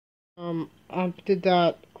I did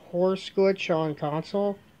that horse glitch on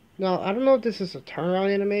console. Now, I don't know if this is a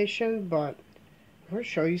turnaround animation, but I'm going to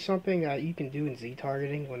show you something that you can do in Z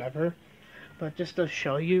targeting whenever. But just to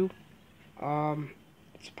show you,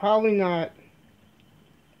 it's probably not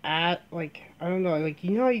I don't know, like,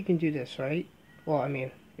 you know how you can do this, right? Well, I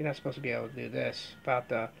mean, you're not supposed to be able to do this,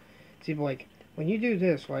 see, but, like, when you do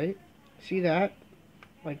this, right? See that?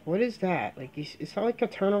 Like, what is that? Like, is that like a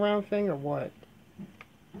turnaround thing or what?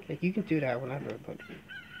 Like, you can do that whenever, but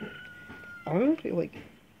I wonder if it, like,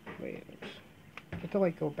 wait, I have to,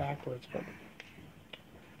 like, go backwards, but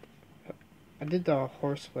I did the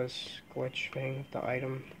horseless glitch thing with the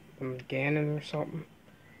item from Ganon or something.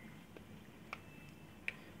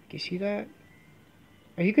 Do you see that?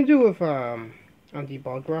 And you can do it with, on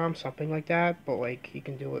debug ROM, something like that, but, like, you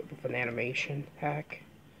can do it with an animation hack.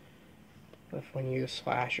 With when you use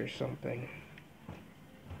slash or something.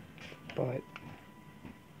 But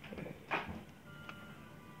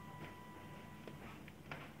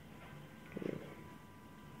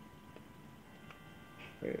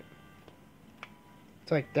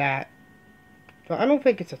it's like that. So I don't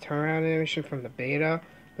think it's a turnaround animation from the beta,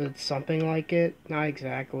 but it's something like it. Not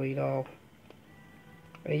exactly though.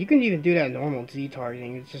 I mean, you can even do that in normal Z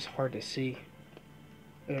targeting. It's just hard to see.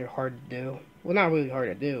 Or hard to do. Well, not really hard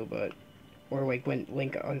to do, but or like when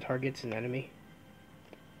Link untargets an enemy.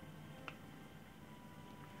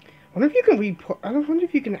 I wonder if you can I wonder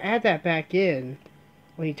if you can add that back in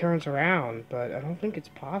when he turns around, but I don't think it's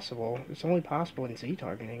possible. It's only possible in Z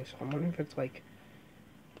targeting, so I'm wondering if it's like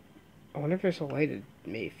I wonder if there's a way to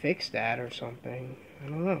maybe fix that or something. I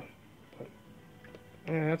don't know. But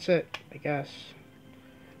yeah, that's it, I guess.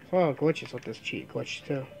 Oh, glitches with this cheat glitch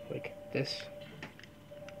too, like this.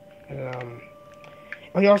 And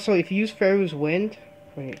oh, also if you use Pharaoh's Wind,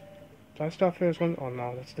 wait, did I stop Pharaoh's Wind? Oh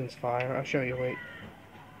no, that's Din's Fire. I'll show you. Wait.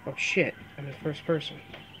 Oh shit, I'm in first person.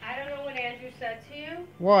 I don't know what Andrew said to you.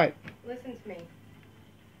 What? Listen to me.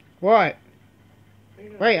 What?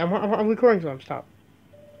 Wait, I'm recording, so I'm stop.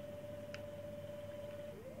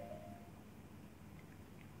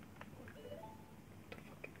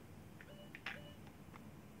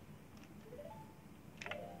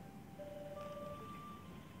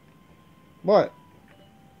 What?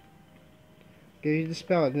 You just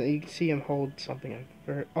spell it, and you can see him hold something.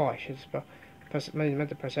 Oh, I should spell. I meant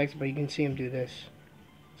to press X, but you can see him do this.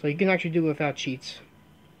 So you can actually do it without cheats.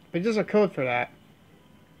 But there's a code for that.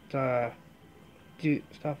 To do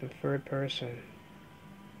stuff in third person.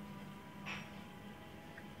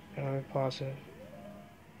 And let me pause it.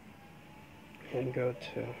 And go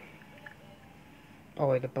to... Oh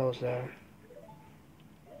wait, the bow's there.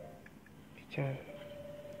 Now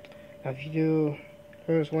if you do...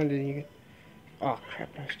 There's one, then you... Oh crap,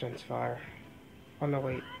 that's Din's Fire. Oh no,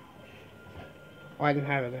 wait. Oh, I didn't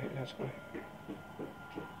have it there, that's why.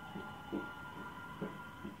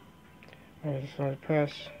 I just want to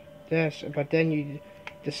press this, but then you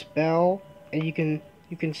dispel, and you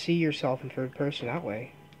can see yourself in third person that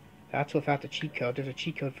way. That's without the cheat code. There's a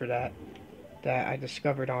cheat code for that I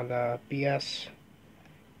discovered on the BS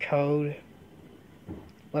Code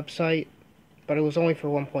website, but it was only for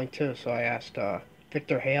 1.2, so I asked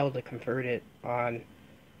Victor Hale to convert it on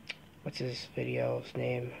what's his video's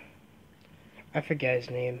name? I forget his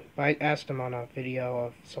name, but I asked him on a video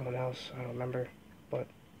of someone else. I don't remember, but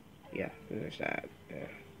yeah, there's that. Yeah.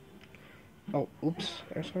 Oh, oops.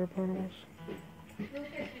 There's our portals.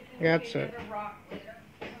 Yeah, that's it.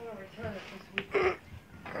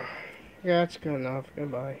 Yeah, that's good enough.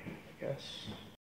 Goodbye, I guess.